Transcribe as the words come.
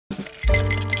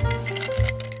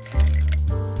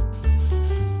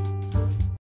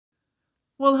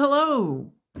Well,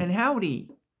 hello and howdy.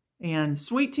 And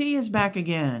Sweet Tea is back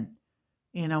again.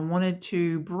 And I wanted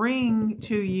to bring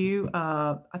to you,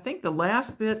 I think the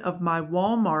last bit of my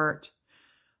Walmart.com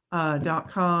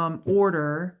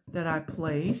order that I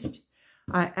placed.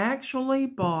 I actually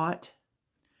bought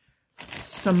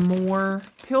some more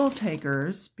pill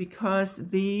takers because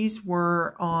these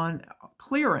were on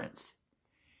clearance.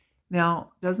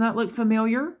 Now, does that look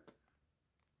familiar?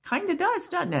 Kind of does,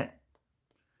 doesn't it?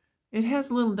 It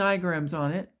has little diagrams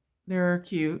on it. They're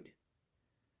cute.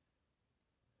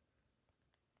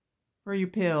 For your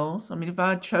pills. I mean, if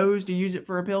I chose to use it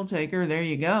for a pill taker, there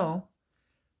you go.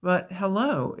 But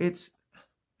hello,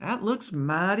 that looks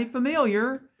mighty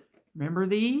familiar. Remember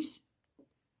these?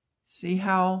 See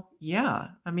how, yeah,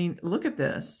 I mean, look at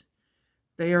this.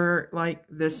 They are like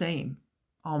the same,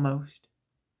 almost.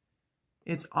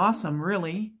 It's awesome,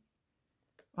 really.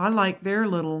 I like their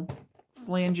little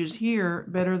flanges here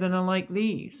better than I like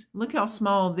these. Look how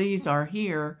small these are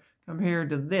here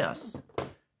compared to this.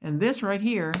 And this right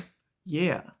here,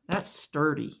 yeah, that's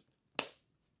sturdy.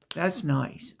 That's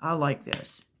nice. I like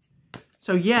this.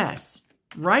 So yes,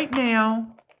 right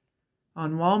now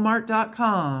on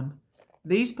Walmart.com,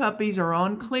 these puppies are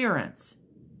on clearance.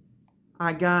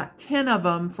 I got 10 of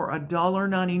them for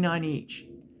 $1.99 each.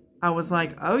 I was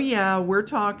like, oh yeah, we're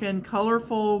talking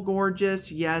colorful,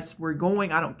 gorgeous. Yes, we're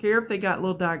going. I don't care if they got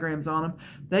little diagrams on them.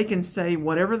 They can say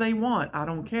whatever they want. I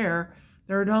don't care.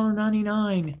 They're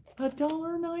 $1.99.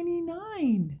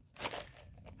 $1.99.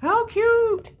 How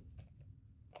cute.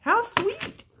 How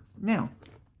sweet. Now,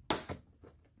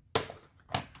 I'm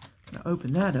going to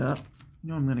open that up.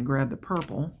 You know I'm going to grab the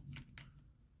purple.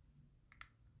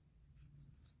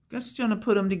 Just going to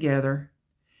put them together.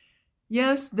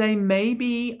 Yes, they may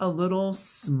be a little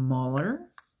smaller.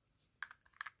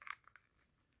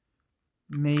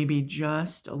 Maybe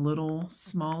just a little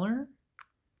smaller.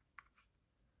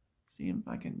 See if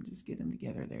I can just get them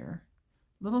together there.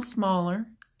 A little smaller.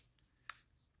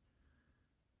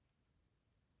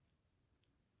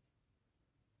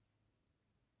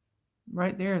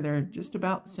 Right there, they're just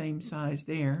about the same size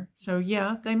there. So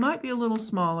yeah, they might be a little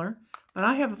smaller, but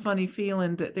I have a funny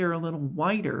feeling that they're a little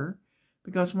wider.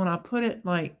 Because when I put it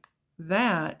like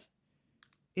that,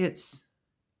 it's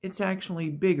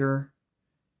actually bigger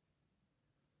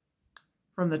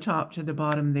from the top to the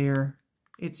bottom there.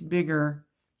 It's bigger,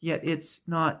 yet it's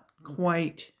not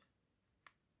quite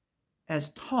as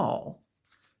tall.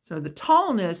 So the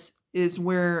tallness is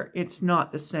where it's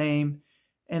not the same.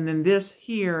 And then this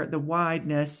here, the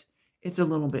wideness, it's a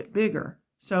little bit bigger.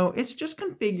 So it's just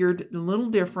configured a little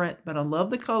different, but I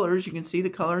love the colors. You can see the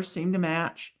colors seem to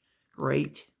match.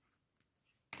 Great.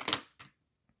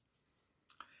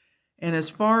 And as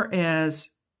far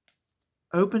as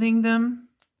opening them,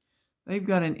 they've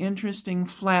got an interesting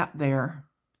flap there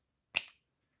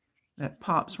that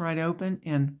pops right open,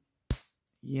 and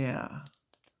yeah,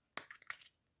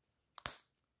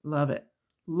 love it.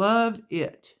 Love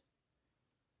it.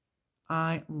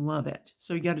 I love it.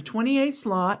 So you got a 28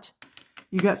 slot.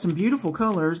 You got some beautiful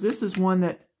colors. This is one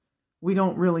that we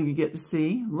don't really get to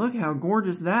see. Look how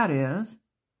gorgeous that is.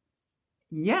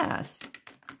 Yes.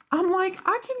 I'm like,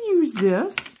 I can use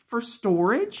this for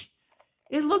storage.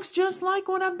 It looks just like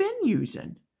what I've been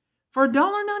using. For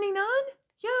 $1.99?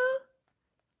 Yeah.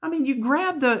 I mean, you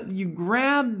grab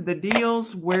the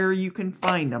deals where you can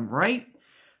find them, right?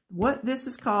 What this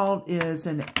is called is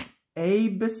an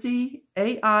AIBECY,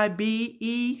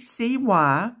 AIBECY,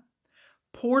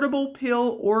 portable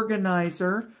pill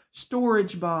organizer,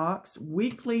 storage box,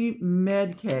 weekly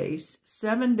med case,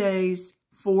 7 days,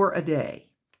 4 a day.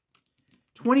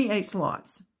 28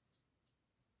 slots.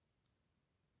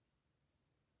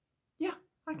 Yeah,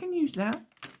 I can use that.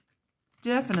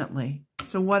 Definitely.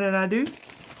 So what did I do?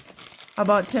 I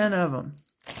bought 10 of them.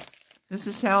 This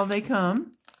is how they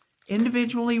come.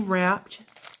 Individually wrapped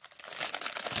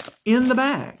in the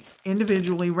bag.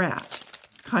 Individually wrapped.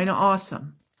 Kind of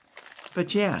awesome.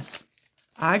 But yes,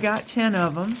 I got 10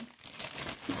 of them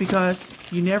because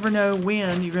you never know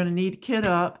when you're going to need to kit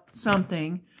up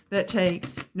something that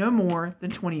takes no more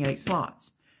than 28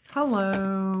 slots.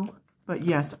 Hello. But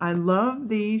yes, I love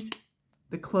these.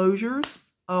 The closures,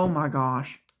 oh my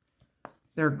gosh.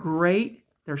 They're great.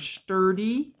 They're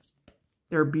sturdy.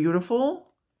 They're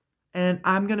beautiful. And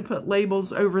I'm going to put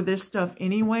labels over this stuff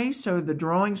anyway, so the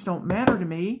drawings don't matter to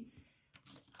me.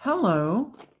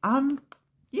 Hello.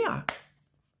 Yeah.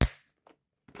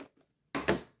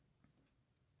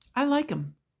 I like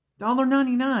them.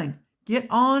 $1.99. Get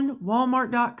on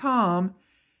Walmart.com.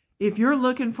 If you're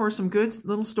looking for some good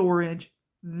little storage,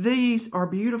 these are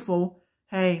beautiful.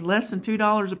 Hey, less than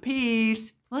 $2 a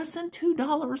piece. less than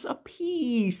 $2 a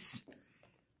piece.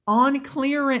 On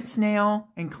clearance now,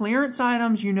 and clearance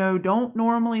items, you know, don't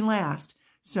normally last.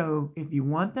 So if you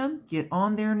want them, get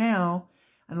on there now.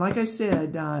 And like I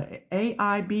said,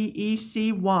 AIBECY,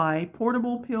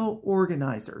 Portable Pill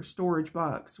Organizer, Storage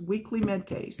Box, Weekly Med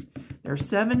Case. They're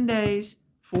 7 days,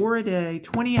 4 a day,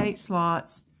 28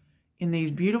 slots in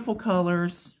these beautiful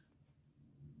colors.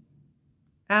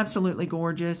 Absolutely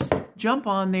gorgeous. Jump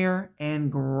on there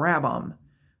and grab them.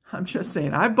 I'm just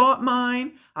saying, I bought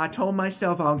mine. I told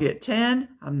myself I'll get 10.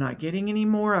 I'm not getting any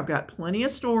more. I've got plenty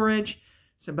of storage.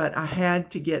 So, but I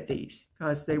had to get these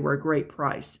because they were a great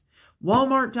price.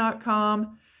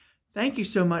 Walmart.com. Thank you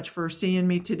so much for seeing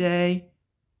me today.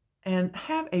 And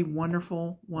have a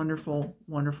wonderful, wonderful,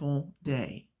 wonderful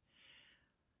day.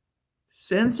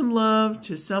 Send some love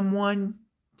to someone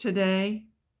today.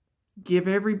 Give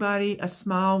everybody a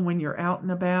smile when you're out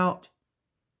and about.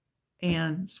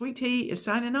 And Sweet Tea is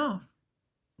signing off.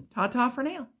 Ta-ta for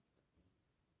now.